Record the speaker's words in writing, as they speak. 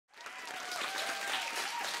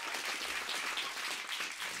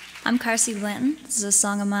I'm Carsie Blanton. This is a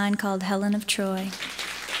song of mine called Helen of Troy.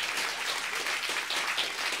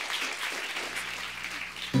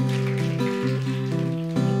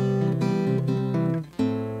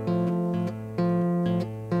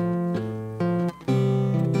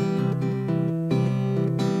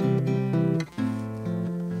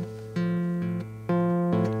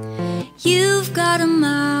 You've got a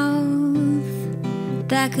mouth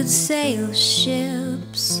that could sail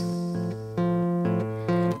ships.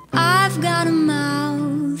 I've got a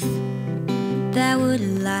mouth that would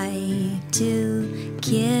like to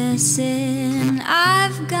kiss it.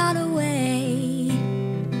 I've got a way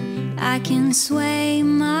I can sway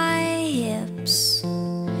my hips.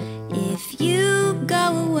 If you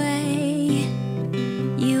go away,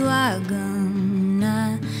 you are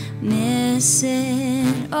gonna miss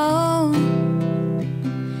it. Oh,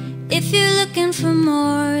 if you're looking for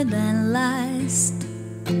more than lust,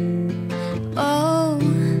 oh,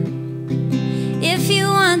 if you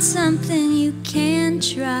want something you can't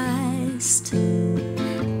trust,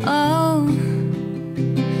 oh,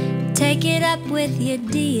 take it up with your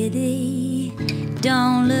deity.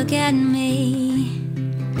 Don't look at me,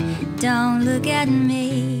 don't look at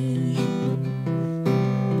me.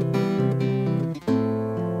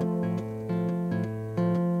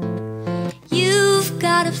 You've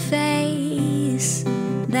got a face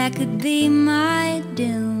that could be my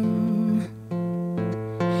doom.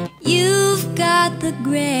 You've got the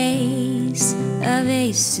grace of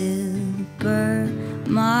a supermodel.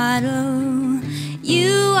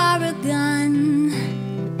 You are a gun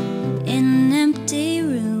in an empty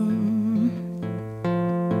room.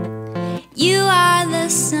 You are the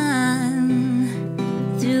sun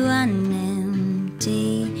through an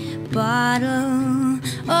empty bottle.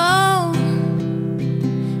 Oh,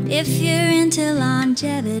 if you're into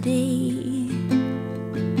longevity,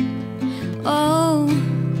 oh,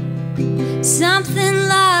 something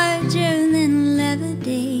larger than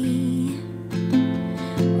levity,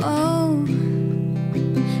 oh,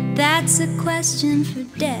 that's a question for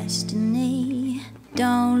destiny.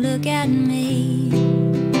 Don't look at me,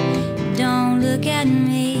 don't look at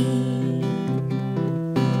me.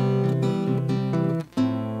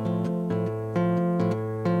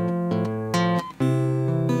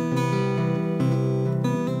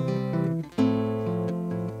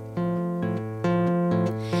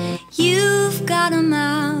 You've got a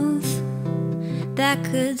mouth that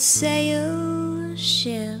could sail a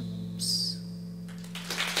ship.